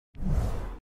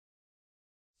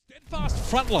Steadfast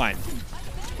front line.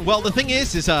 Well, the thing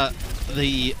is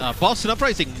the Boston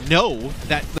Uprising know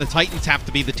that the Titans have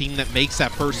to be the team that makes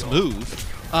that first move.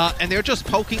 And they're just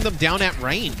poking them down at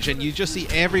range, and you just see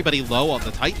everybody low on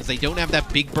the Titans. They don't have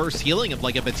that big burst healing of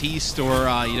like a Batiste or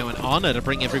you know, an Ana to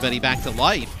bring everybody back to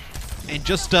life. And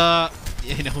just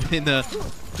you know,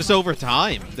 just over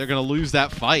time, they're gonna lose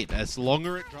that fight as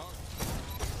longer it draws.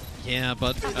 Yeah,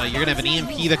 but you're gonna have an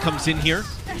EMP that comes in here.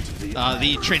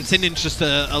 The Transcendent's just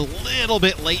a little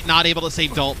bit late, not able to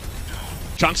save Dalt.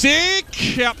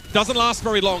 Chunksick, yep, doesn't last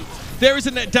very long. There is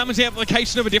a damage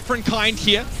application of a different kind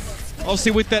here.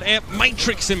 Obviously with that amp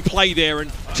matrix in play there,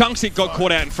 and Chunksick got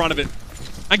caught out in front of it.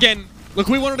 Again, look,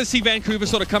 we wanted to see Vancouver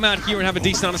sort of come out here and have a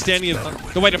decent understanding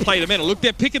of the way to play the meta. Look,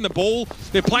 they're picking the ball,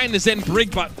 they're playing the Zen Brig,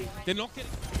 but they're not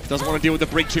getting... Doesn't want to deal with the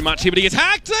Brig too much here, but he gets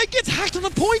hacked! He gets hacked on the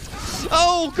point!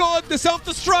 Oh god, the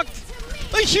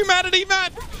self-destruct! The humanity,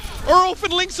 man!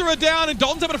 Orphan Links are down, and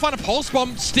Don's able to find a pulse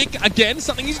bomb stick again,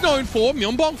 something he's known for.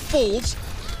 Myeonbong falls.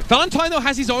 Valentine, though,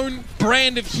 has his own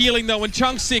brand of healing, though, and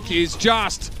Chunksick is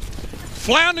just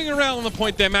floundering around on the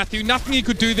point there, Matthew. Nothing he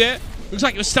could do there. Looks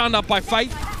like he was stunned up by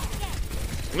Fate.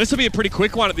 And this will be a pretty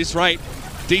quick one at this rate.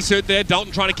 Desert there,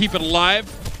 Dalton trying to keep it alive.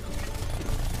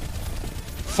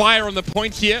 Fire on the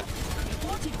point here.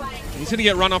 He's going to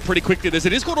get run off pretty quickly. It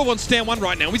is called on stand one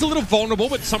right now. He's a little vulnerable,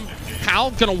 but somehow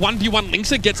going to 1v1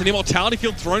 Linkser, gets an immortality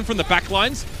field thrown from the back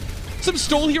lines. Some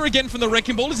stall here again from the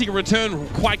Wrecking Ball as he can return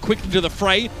quite quickly to the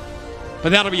fray. But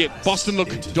that'll be it. Boston look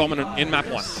dominant in map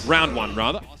one. Round one,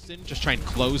 rather. Boston just trying to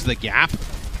close the gap.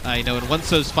 You know, and once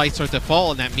those fights start to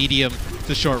fall in that medium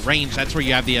to short range, that's where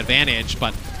you have the advantage.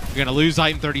 But you're going to lose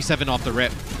Item 37 off the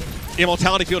rip.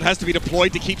 Immortality field has to be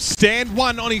deployed to keep stand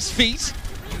one on his feet.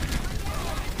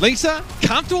 Lisa,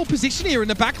 comfortable position here in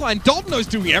the backline. Dalton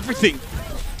doing everything.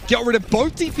 Get rid of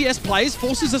both DPS players,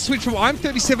 forces a switch from Item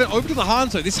 37 over to the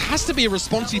Hangzhou. This has to be a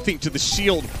response, you think, to the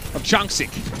shield of Chunksick.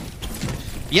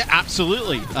 Yeah,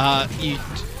 absolutely.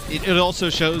 It also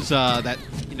shows that,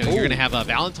 you know, you're going to have a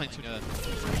Valentine's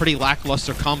pretty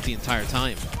lackluster comp the entire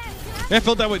time. They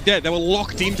felt they were dead. They were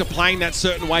locked into playing that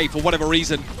certain way for whatever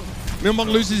reason.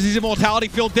 Myeonbong loses his immortality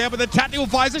field there, but the tactical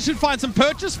visor should find some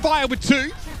purchase. Fire with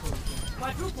 2.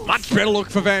 Much better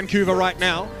look for Vancouver right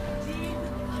now.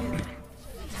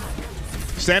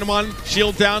 Stand 1,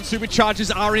 shield down,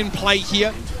 superchargers are in play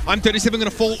here. I'm 37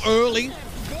 going to fall early.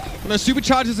 And those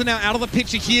superchargers are now out of the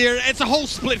picture here. It's a whole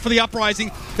split for the Uprising.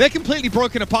 They're completely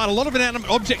broken apart. A lot of inanimate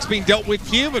objects being dealt with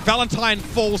here, but Valentine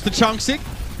falls to Chunksick.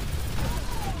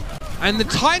 And the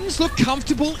Titans look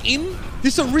comfortable in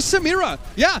this Orisa mirror.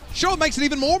 Yeah, sure, it makes it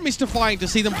even more mystifying to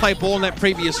see them play ball in that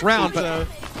previous round, but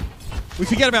we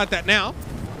forget about that now.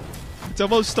 It's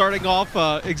almost starting off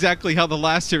exactly how the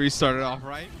last series started off,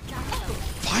 right?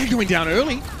 Fire going down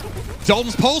early.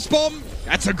 Dalton's pulse bomb.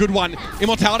 That's a good one.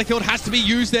 Immortality field has to be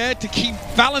used there to keep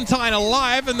Valentine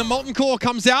alive, and the Molten Core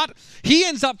comes out. He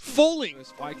ends up falling.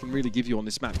 This fire can really give you on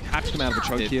this map. You have to come out of a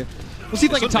choke here. We'll see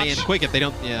if they can touch. Quick if they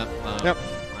don't. Yeah. Yep.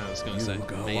 I was going to say,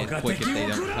 quick if they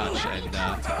don't touch.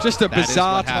 And just a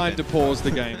bizarre time to pause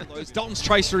the game. Dalton's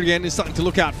Tracer again is something to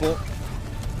look out for.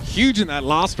 Huge in that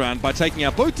last round by taking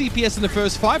out both DPS in the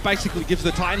first fight. Basically gives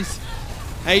the Titans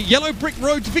a yellow brick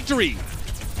road to victory.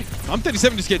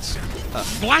 I'm37 just gets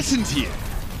flattened here.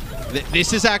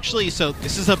 This is actually, so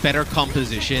this is a better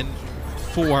composition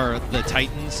for the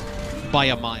Titans by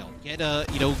a mile. Get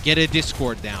a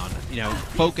Discord down,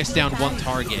 focus down one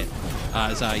target.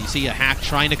 As you see a hack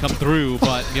trying to come through,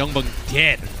 but Myeonbong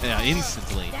dead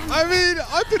instantly. I mean,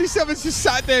 I'm37's just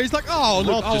sat there. He's like, oh,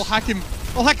 look, I'll hack him.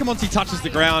 I'll hack him once he touches the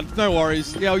ground. No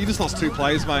worries. Yeah, you just lost 2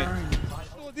 players, mate.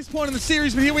 At this point in the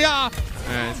series, but here we are.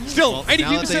 Still,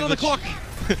 82% on the clock.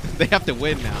 They have to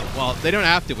win now. Well, they don't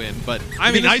have to win, but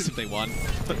it'd be nice if they won.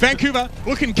 Vancouver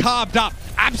looking carved up.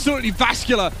 Absolutely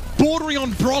vascular. Bordering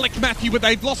on Brolic, Matthew, but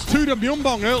they've lost 2 to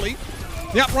Myeonbong early.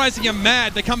 The Uprising are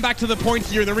mad. They come back to the point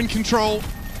here. They're in control.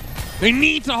 They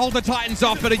need to hold the Titans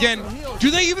off, but again,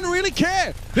 do they even really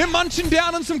care? They're munching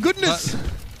down on some goodness.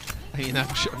 I mean,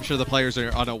 I'm sure the players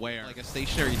are unaware. Like a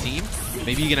stationary team,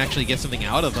 maybe you can actually get something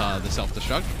out of the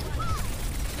self-destruct.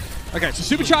 Okay,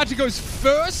 so Supercharger goes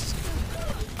first.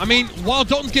 I mean, while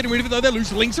Dalton's getting rid of it, though, they lose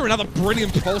Linkser. Another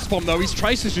brilliant pulse bomb, though. His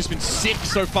Trace has just been sick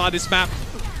so far this map.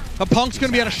 But Punk's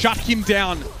going to be able to shut him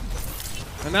down.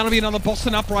 And that'll be another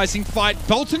Boston Uprising fight.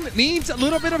 Bolton needs a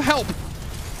little bit of help.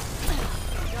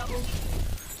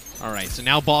 All right, so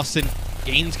now Boston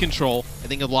gains control. I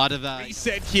think a lot of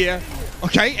reset here.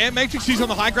 Okay, Air Matrix used on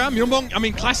the high ground. Myeonbong, I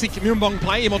mean, classic Myeonbong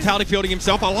play. Immortality fielding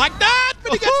himself. I like that,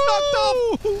 but he gets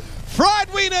knocked off.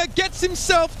 Fried Wiener gets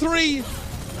himself 3.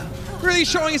 Really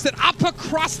showing us that upper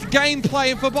crust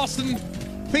gameplay, and for Boston,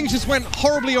 things just went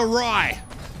horribly awry.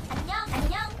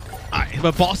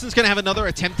 But Boston's going to have another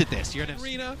attempt at this. You're gonna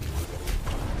Arena.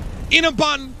 In a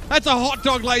bun. That's a hot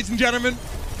dog, ladies and gentlemen.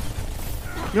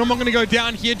 I'm going to go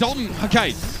down here. Dalton,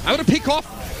 okay. I'm going to pick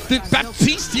off the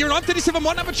Baptiste here, and I'm 37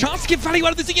 might have a chance to get value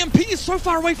out of this. EMP is so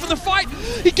far away from the fight.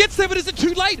 He gets there, but is it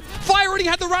too late? Fire already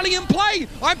had the rally in play.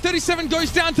 I'm 37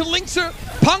 goes down to Linkser.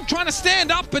 Punk trying to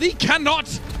stand up, but he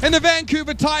cannot. And the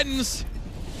Vancouver Titans,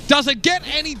 does it get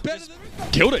any better than...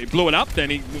 Killed it, he blew it up, then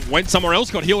he went somewhere else,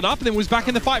 got healed up, and then was back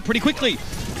in the fight pretty quickly.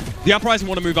 The Uprising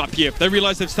want to move up here. They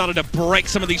realize they've started to break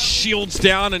some of these shields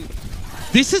down, and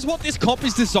this is what this comp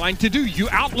is designed to do. You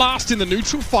outlast in the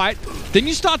neutral fight, then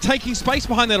you start taking space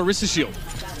behind that Orisa shield.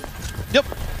 Yep.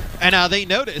 And they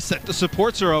notice that the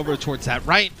supports are over towards that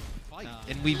right.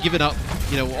 And we've given up,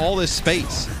 you know, all this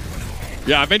space.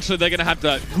 Yeah, eventually they're going to have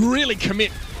to really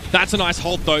commit. That's a nice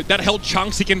hold, though. That held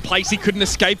Chunksik in place. He couldn't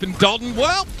escape. And Dalton,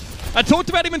 well, I talked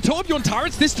about him in Torbjorn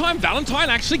turrets. This time, Valentine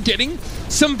actually getting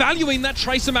some value in that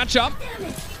Tracer matchup.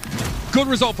 Good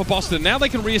result for Boston. Now they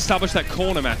can re-establish that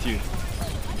corner, Matthew.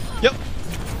 Yep.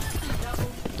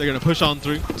 They're going to push on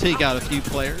through, take out a few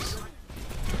players.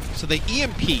 So they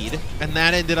EMP'd, and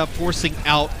that ended up forcing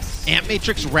out Ant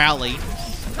Matrix Rally,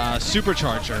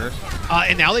 Supercharger,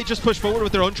 and now they just push forward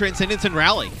with their own Transcendence and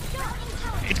Rally.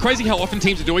 It's crazy how often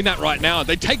teams are doing that right now.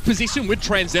 They take position with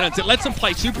Transcendence. It lets them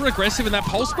play super aggressive in that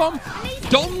Pulse Bomb.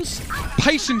 Dalton's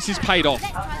patience is paid off.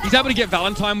 He's able to get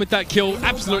Valentine with that kill.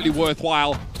 Absolutely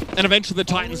worthwhile. And eventually the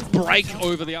Titans break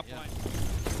over the upright.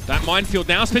 That minefield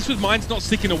now, especially with mines not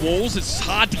sticking to walls, it's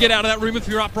hard to get out of that room if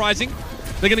you're Uprising.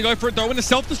 They're going to go for it though when the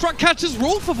self-destruct catches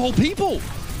Rolf of all people.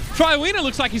 Triwina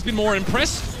looks like he's been more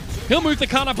impressed. He'll move the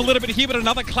card up a little bit here, but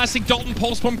another classic Dalton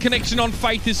Pulse Bomb connection on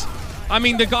Faith is... I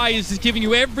mean, the guy is giving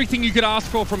you everything you could ask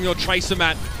for from your Tracer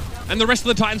mat, and the rest of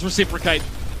the Titans reciprocate.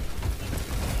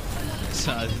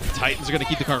 The Titans are going to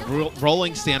keep the card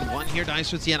rolling. Stand one here,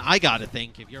 Dice towards the end. I got to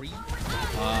think if you're...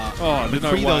 McCree,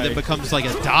 though, that becomes like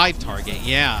a dive target.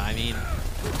 Yeah, I mean...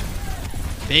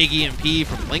 Big EMP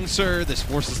from Linkser. This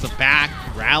forces them back.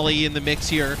 Rally in the mix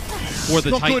here for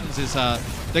the Titans is...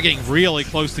 they're getting really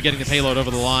close to getting the payload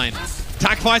over the line.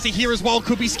 Attack Visor here as well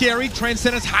could be scary.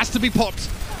 Transcendence has to be popped.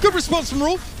 Good response from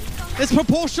Rolf. It's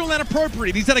proportional and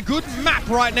appropriate. He's at a good map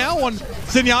right now on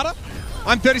Zenyatta.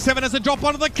 I'm 37 as a drop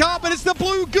onto the car, but it's the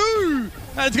blue goo.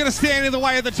 And it's going to stand in the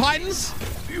way of the Titans.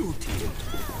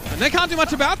 And they can't do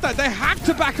much about that. They have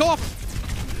to back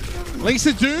off.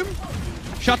 Lisa Doom,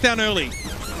 shut down early.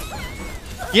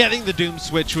 Yeah, I think the Doom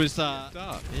switch was...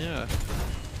 yeah.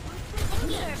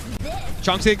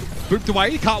 Chunksik booped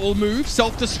away, Cartwheel move,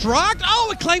 self-destruct.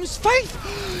 Oh, it claims Faith!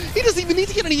 He doesn't even need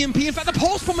to get an EMP. In fact, the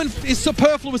Pulse Bomb is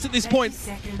superfluous at this point.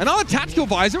 Another tactical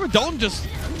visor, Dalton just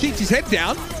keeps his head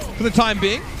down for the time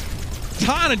being.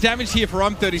 Ton of damage here for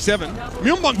M37.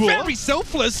 Myeonbong very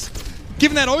selfless,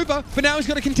 giving that over, but now he's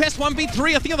got to contest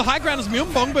 1v3. I think on the high ground is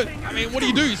Myeonbong, but I mean, what do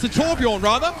you do? It's the Torbjorn,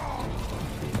 rather.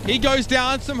 He goes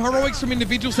down, some heroics from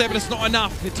individuals there, but it's not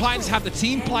enough. The Titans have the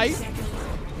team play,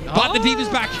 but the D.Va's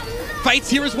back.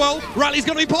 Fate's here as well. Riley's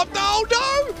going to be popped. No,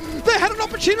 no! They had an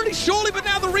opportunity, surely, but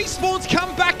now the respawns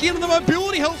come back in and the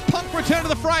mobility helps Punk return to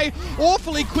the fray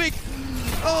awfully quick.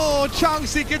 Oh,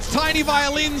 Chunksik gets tiny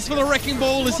violins for the Wrecking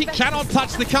Ball as he cannot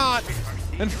touch the cart.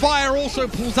 And Fire also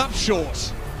pulls up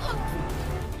short.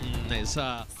 There's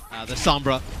the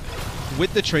Sombra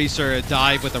with the Tracer, a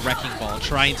dive with a Wrecking Ball,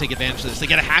 trying to take advantage of this. They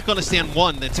get a hack on a stand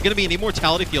one. It's going to be an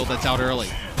immortality field that's out early.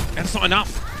 And it's not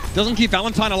enough. Doesn't keep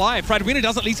Valentine alive. Fradwina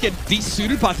does at least get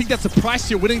desuited, but I think that's the price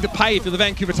you're willing to pay for the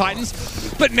Vancouver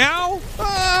Titans. But now,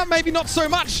 maybe not so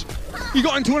much. You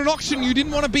got into an auction you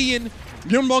didn't want to be in.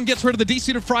 Myeonbong gets rid of the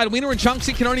desuited Fradwina, and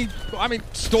Chunksik can only,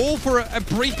 stall for a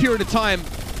brief period of time.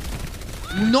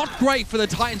 Not great for the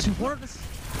Titans who wanted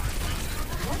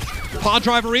to... Power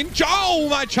driver in. Oh,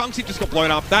 my Chunksik just got blown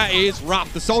up. That is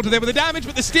rough. The soldier there with the damage,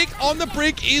 but the stick on the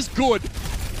brick is good.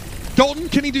 Dalton,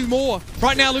 can he do more?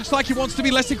 Right now, looks like he wants to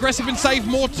be less aggressive and save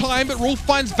more time, but Rolf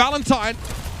finds Valentine.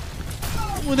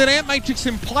 With an Ant Matrix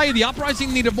in play, the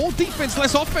Uprising needed more defense,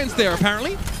 less offense there,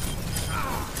 apparently.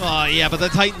 Yeah, but the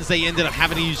Titans, they ended up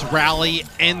having to use Rally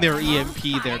and their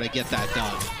EMP there to get that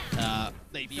done.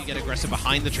 Maybe you get aggressive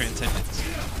behind the Transcendence.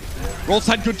 Rolf's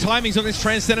had good timings on this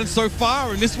Transcendence so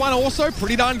far, and this one also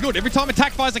pretty darn good. Every time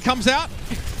Attack Visor comes out,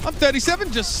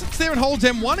 M37 just sits there and holds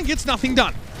M1 and gets nothing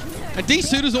done. A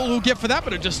D-suit is all he'll get for that,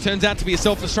 but it just turns out to be a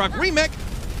self-destruct remake.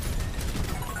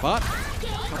 But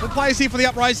a couple players here for the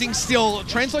Uprising still.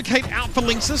 Translocate out for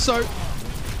Linkser, so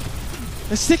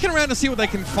they're sticking around to see what they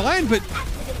can find, but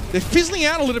they're fizzling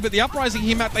out a little bit, the Uprising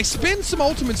here, Matt. They spend some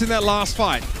ultimates in that last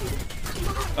fight.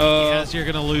 Yes, you're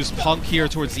going to lose Punk here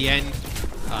towards the end.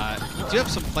 You do have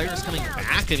some players coming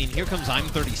back. I mean, here comes I'm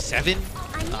 37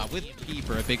 with P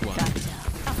for a big one.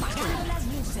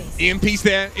 EMP's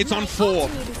there. It's on 4.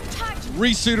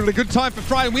 Resuited, a good time for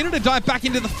Friday Winner to dive back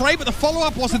into the fray, but the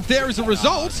follow-up wasn't there as a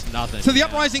result. Nothing. So the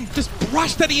Uprising just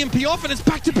brushed that EMP off, and it's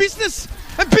back to business.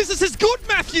 And business is good,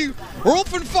 Matthew.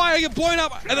 Rolf and Fire get blown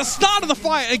up at the start of the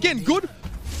fight. Again, good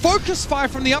focus fire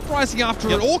from the Uprising after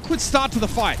an awkward start to the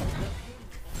fight.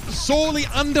 Sorely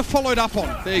under-followed up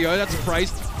on. There you go, that's a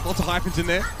praise. Lots of hyphens in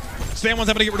there. Stan's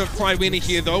able to get rid of Friday Winner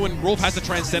here, though, and Rolf has the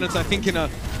Transcendence, I think, in a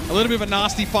little bit of a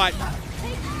nasty fight.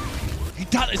 He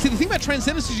does. See, the thing about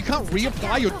Transcendence is you can't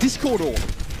reapply your Discord orb.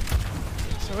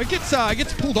 So it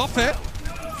gets pulled off there.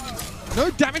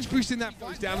 No damage boost in that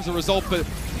goes down as a result, but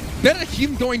better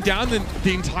him going down than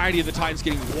the entirety of the Titans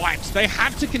getting wiped. They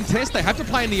have to contest, they have to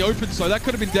play in the open, so that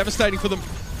could have been devastating for them.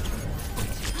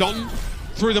 Dalton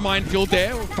through the minefield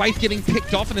there. Faith getting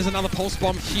picked off, and there's another pulse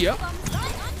bomb here.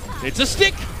 It's a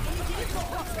stick.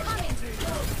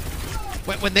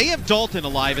 When they have Dalton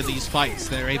alive in these fights,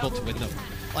 they're able to win them.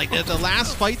 Like, the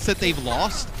last fights that they've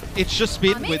lost, it's just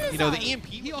been with, you know, the EMP.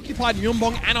 He occupied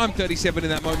Myunbong and I'm 37 in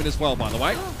that moment as well, by the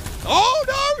way. Oh,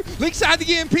 no! Linksa had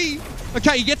the EMP.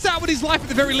 Okay, he gets out with his life at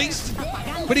the very least.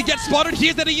 But he gets spotted.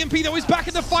 Here's that EMP, though. He's back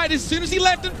in the fight as soon as he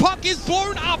left, and Puck is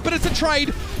blown up, but it's a trade.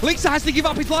 Linksa has to give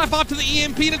up his life after the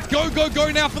EMP, and it's go, go, go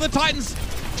now for the Titans.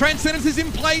 Transcendence is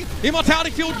in play. Immortality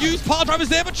field used. Pile driver's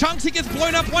there, but Chunks, he gets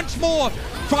blown up once more.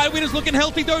 Friday Winner's looking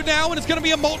healthy, though, now, and it's going to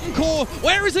be a Molten Core.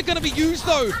 Where is it going to be used,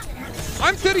 though?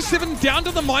 I'm 37 down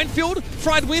to the minefield.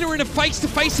 Fried Winner in a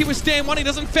face-to-face here with Stan 1. He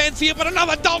doesn't fancy it, but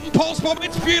another Dalton Pulse Bomb.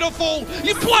 It's beautiful.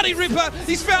 You bloody ripper.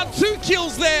 He's found 2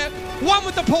 kills there. 1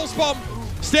 with the Pulse Bomb.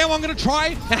 Stan 1 going to try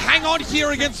and hang on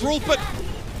here against Rolf, but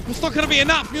it's not going to be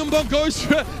enough. Myunbong goes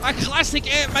for a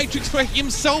classic Ant Matrix for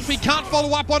himself. He can't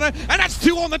follow up on it, and that's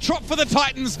 2 on the trot for the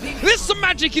Titans. There's some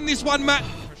magic in this one, Matt.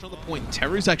 On the point,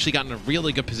 Teru's actually gotten a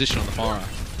really good position on the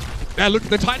Pharah. Now look,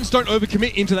 the Titans don't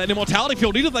overcommit into that immortality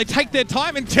field either. They take their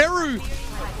time, and Teru,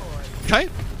 okay,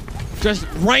 just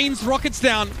rains rockets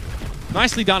down.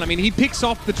 Nicely done. I mean, he picks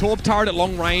off the Torb turret at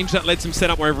long range. That lets him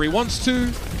set up wherever he wants to.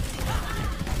 And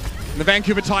the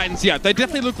Vancouver Titans, yeah, they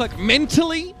definitely look like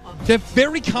mentally, they're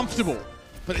very comfortable.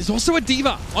 But there's also a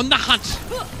Diva on the hunt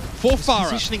for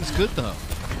Farah. Positioning's good, though.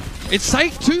 It's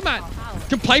safe too, Matt.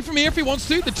 Can play from here if he wants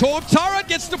to. The Torb turret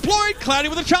gets deployed. Cloudy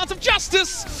with a chance of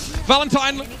justice.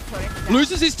 Valentine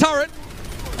loses his turret.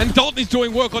 And Dalton is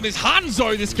doing work on this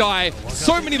Hangzhou, this guy.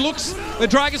 So many looks. The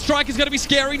Dragon Strike is going to be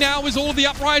scary now as all of the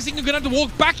Uprising are going to have to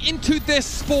walk back into their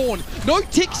spawn. No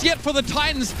ticks yet for the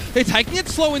Titans. They're taking it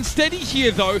slow and steady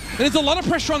here, though. And there's a lot of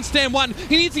pressure on Stan 1.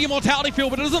 He needs the immortality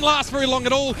field, but it doesn't last very long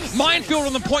at all. Minefield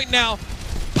on the point now.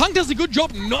 Punk does a good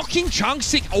job knocking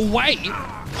Chunksick away.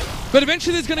 But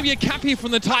eventually there's going to be a cap here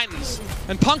from the Titans.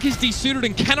 And Punk is desuited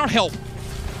and cannot help.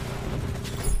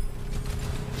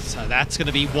 So that's going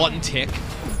to be 1 tick.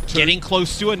 2. Getting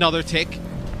close to another tick.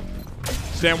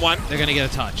 Stan 1. They're going to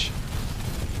get a touch.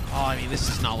 Oh, I mean, this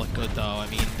does not look good, though. I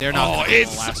mean, they're not going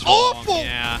to last for long. Awful!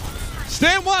 Yeah.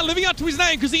 Stan 1 living up to his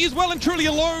name because he is well and truly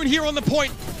alone here on the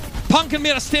point. Punk can be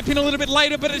able to step in a little bit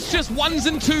later, but it's just 1s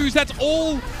and 2s. That's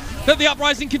all that the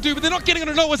Uprising can do, but they're not getting on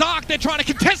a Noah's Ark. They're trying to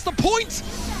contest the points.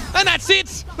 And that's it.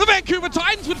 The Vancouver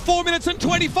Titans with 4 minutes and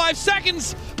 25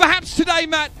 seconds. Perhaps today,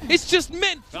 Matt, it's just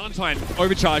meant. Valentine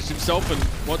overcharged himself and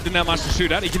didn't have much to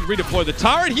shoot at. He can redeploy the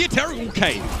turret here. Terry,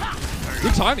 okay.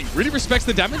 Good timing. Really respects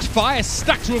the damage. Fire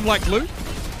stuck to him like glue.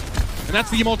 And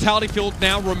that's the immortality field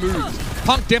now removed.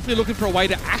 Punk definitely looking for a way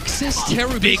to access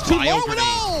Terry. Big bio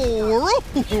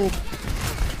grenade.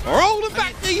 Rolling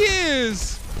back the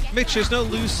years. Mitch, there's no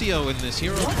Lucio in this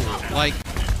hero pool.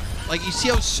 Like you see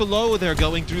how slow they're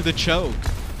going through the choke.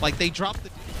 Like, they dropped the...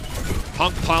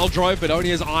 Punk pile drive, but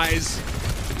only has eyes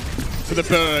for the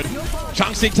bird.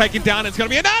 Chunksick taken down. It's going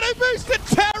to be an auto boost to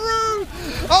Teru.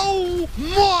 Oh,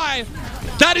 my.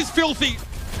 That is filthy.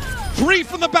 3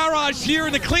 from the barrage here,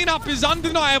 and the cleanup is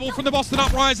undeniable from the Boston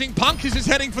Uprising. Punk is just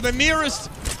heading for the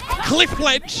nearest cliff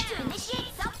ledge.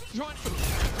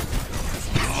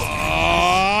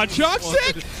 Oh,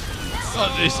 Chunksick.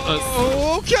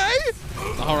 Okay.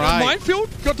 All right. Minefield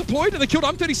got deployed and they killed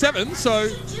I'm37, so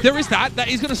there is that. That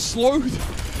is going to slow.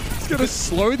 It's going to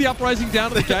slow the Uprising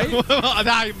down at the gate.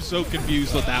 I'm so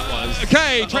confused what that was.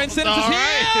 Okay, Transcendence is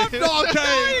here.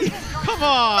 Okay. Come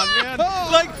on, man.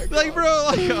 Like, bro.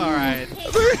 Like, all right.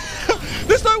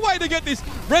 There's no way to get this.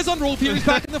 Rez on Rolf here. He's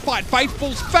back in the fight.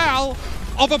 Faithful's foul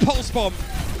of a pulse bomb.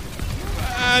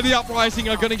 And the Uprising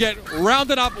are going to get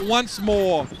rounded up once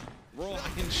more. I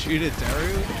can shoot it,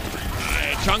 Daru.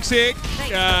 Chunksick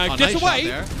gets nice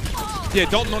away. Yeah,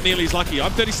 Dalton not nearly as lucky.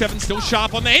 I'm 37, still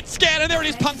sharp on the head scan, and there it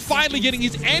is. Punk finally getting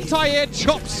his anti-air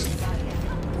chops.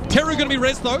 Teru going to be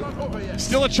res though.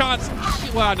 Still a chance.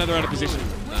 Well, no, they're out of position.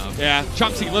 No. Yeah,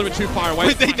 Chunksy a little bit too far away.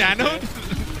 Wait, they nanoed?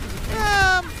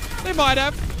 They might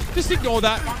have. Just ignore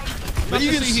that. But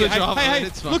you can switch off. Hey,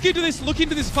 look into this. Look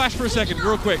into this flash for a second,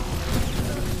 real quick.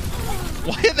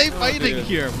 Why are they fighting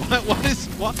here?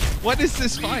 What is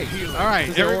this fight? All right,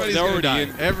 everybody's gonna die.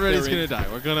 Everybody's gonna die.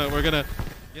 We're gonna.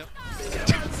 Yep.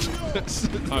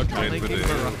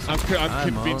 Okay. I'm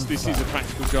convinced this is a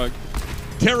practical joke.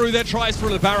 Teru there tries for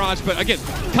the barrage, but again,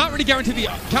 can't really bet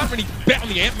on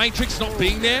the Amp Matrix not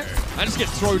being there. And just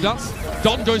gets thrown up.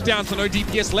 Don goes down, so no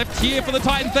DPS left here for the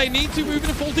Titans. They need to move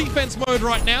into full defense mode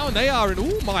right now, and they are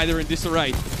in, they're in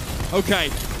disarray.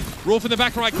 Okay, Rolf in the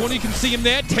back right corner, you can see him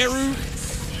there. Teru,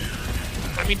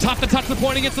 I mean, tough to touch the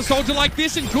point against a soldier like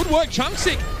this, and good work,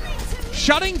 Chunksik.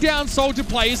 Shutting down soldier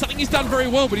players, something he's done very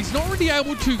well, but he's not really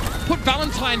able to put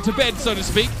Valentine to bed, so to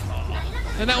speak.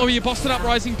 And that will be a Boston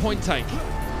Uprising point take.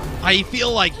 I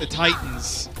feel like the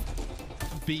Titans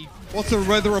What's the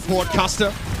weather report,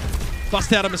 Custer?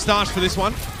 Bust out a moustache for this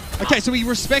one. Okay, so he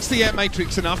respects the Amp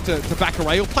Matrix enough to back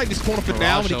away. He'll play this corner for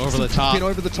now. And he over the top. Get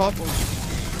over the top.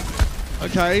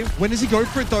 Okay, when does he go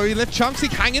for it though? He left Chunksik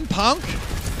hanging. Punk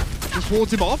just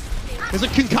wards him off. There's a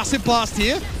concussive blast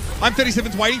here. I'm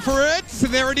 37's waiting for it. So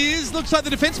there it is. Looks like the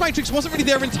defense matrix wasn't really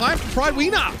there in time for Pride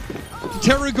Wiener.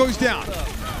 Teru goes down.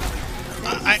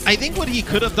 I think what he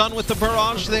could have done with the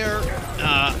barrage there,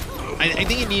 I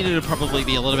think it needed to probably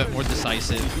be a little bit more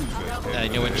decisive. You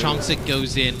know, when Chunksik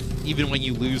goes in, even when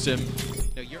you lose him.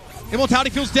 Immortality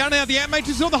feels down now. The Amp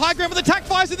Matrix is on the high ground with attack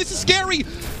fires, and this is scary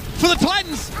for the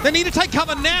Titans. They need to take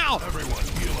cover now.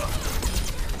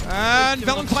 And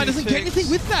Valentine doesn't get anything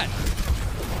with that.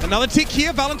 Another tick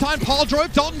here. Valentine pile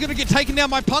drove. Dalton going to get taken down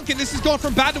by Punk, and this has gone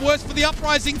from bad to worse for the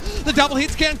Uprising. The double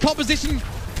hit scan composition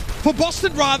for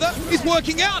Boston, rather, is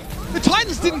working out. The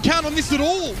Titans didn't count on this at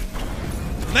all.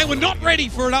 They were not ready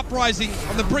for an Uprising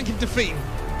on the brink of defeat.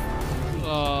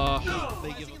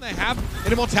 They have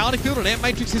an Immortality field, and Amp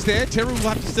Matrix is there. Teru will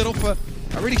have to settle for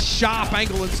a really sharp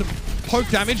angle and some poke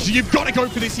damage. You've got to go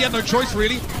for this. He had no choice,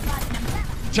 really.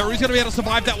 Teru's going to be able to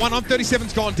survive that one.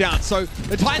 37's gone down. So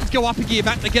the Titans go up a gear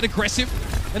back. They get aggressive,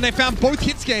 and they found both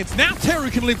hit scans. Now Teru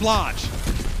can live large.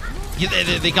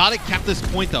 Yeah, they got to cap this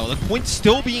point, though. The point's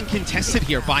still being contested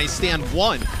here by Stand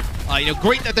 1. You know,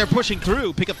 great that they're pushing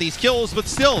through, pick up these kills, but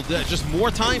still, just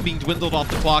more time being dwindled off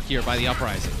the clock here by the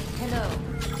Uprising.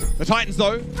 The Titans,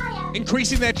 though,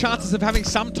 increasing their chances of having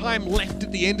some time left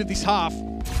at the end of this half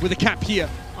with a cap here.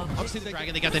 Obviously, the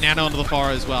Dragon, they got the nano onto the far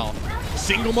as well.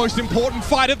 Single most important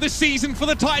fight of the season for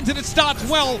the Titans, and it starts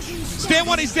well. Stand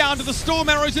 1 is down to the Storm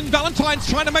Arrows, and Valentine's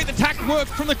trying to make the attack work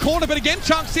from the corner, but again,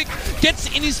 Chunksik gets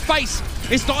in his face.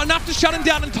 It's not enough to shut him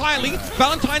down entirely.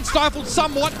 Valentine stifled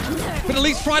somewhat, but at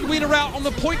least Fried Wiener out on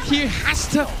the point here has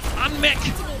to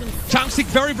unmech. Chunksik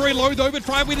very, very low though, but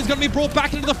Fried Wiener's going to be brought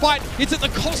back into the fight. It's at the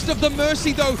cost of the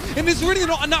Mercy though, and there's really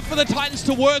not enough for the Titans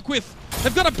to work with.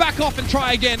 They've got to back off and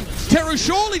try again. Teru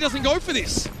surely doesn't go for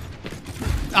this.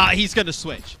 He's going to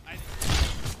switch.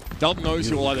 Dalton knows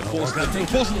he will either force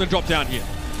him to drop down here.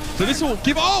 So this will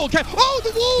give... Oh, okay. Oh,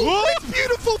 the wall! Whoa. It's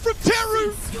beautiful from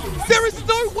Teru! There is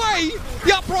no way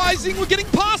the Uprising were getting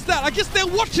past that. I guess their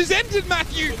watch has ended,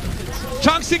 Matthew.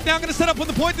 Chunksik now going to set up on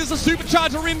the point. There's a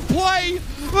supercharger in play.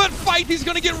 But Faith is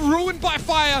going to get ruined by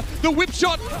fire. The whip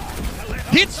shot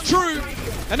hits true.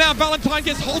 And now Valentine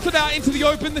gets halted out into the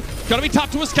open. Going to be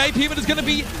tough to escape here, but it's going to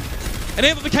be an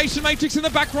amplification matrix in the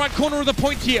back right corner of the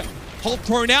point here. Holt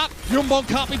thrown out. Yumbong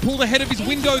can't be pulled ahead of his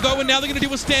window though, and now they're going to deal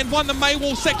with Stand 1. The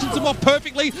Maywall sections him off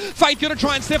perfectly. Faith going to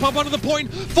try and step up onto the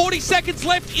point. 40 seconds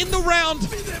left in the round.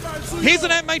 Here's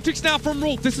an Amp Matrix now from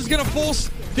Rolf. This is going to force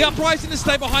the Uprising to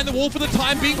stay behind the wall for the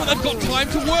time being, but they've got time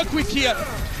to work with here.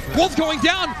 Wolf going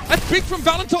down. That's big from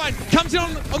Valentine. Comes in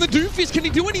on the Doomfist. Can he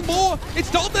do any more? It's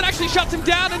Dalton that actually shuts him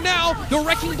down, and now the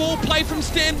Wrecking Ball play from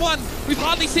Stand 1. We've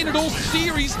hardly seen it all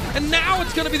series, and now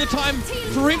it's going to be the time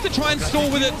for him to try and stall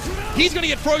with it. He's going to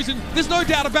get frozen. There's no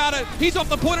doubt about it. He's off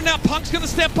the point, and now Punk's going to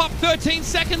step up. 13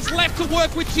 seconds left to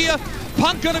work with here.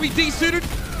 Punk going to be desuited.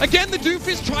 Again, the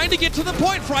Doomfist trying to get to the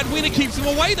point. Fried Wiener keeps him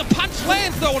away. The punch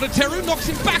lands, though, on a Teru. Knocks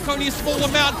him back only a small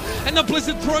amount, and the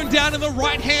Blizzard thrown down in the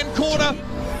right-hand corner.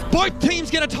 Both teams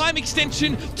get a time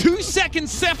extension. 2 seconds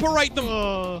separate them.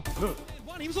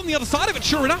 He was on the other side of it,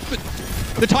 sure enough, but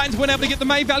the Titans weren't able to get the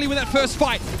May value in that first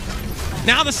fight.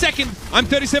 Now the second. I'm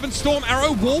 37 Storm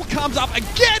Arrow. Wall comes up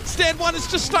again. Stand 1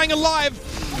 is just staying alive,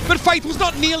 but Faith was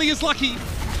not nearly as lucky.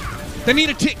 They need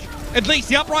a tick. At least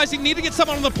the Uprising need to get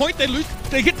someone on the point.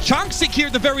 They get Chunk sick here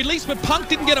at the very least, but Punk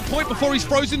didn't get a point before he's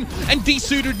frozen and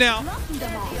desuited now.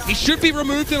 He should be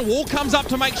removed and a wall comes up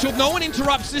to make sure no one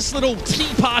interrupts this little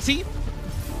tea party.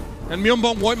 And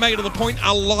Myeonbong won't make it to the point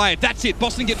alive. That's it.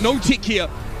 Boston get no tick here.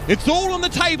 It's all on the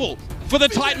table for the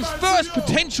Titans' first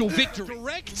potential victory.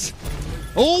 Direct.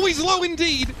 Always low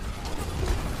indeed.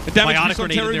 The damage on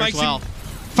Terry makes him.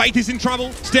 Faith is in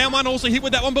trouble. Down one also hit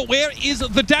with that one, but where is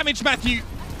the damage, Matthew?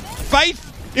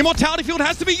 Faith, Immortality Field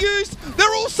has to be used.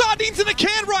 They're all sardines in a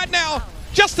can right now.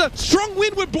 Just a strong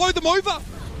wind would blow them over,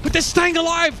 but they're staying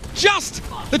alive. Just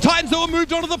the Titans, though, are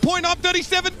moved on to the point. Up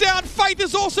 37 down. Faith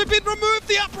has also been removed.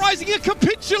 The Uprising are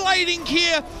capitulating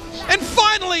here. And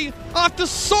finally, after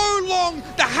so long,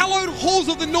 the hallowed halls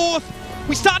of the North,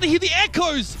 we start to hear the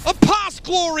echoes of past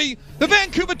glory. The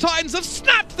Vancouver Titans have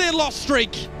snapped their loss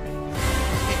streak.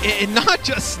 And not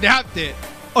just snapped it,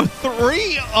 a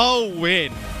 3-0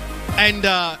 win. And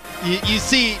you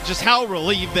see just how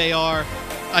relieved they are.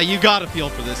 You got to feel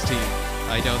for this team.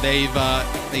 I know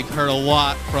they've heard a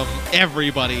lot from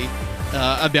everybody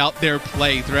about their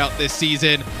play throughout this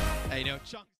season. I know.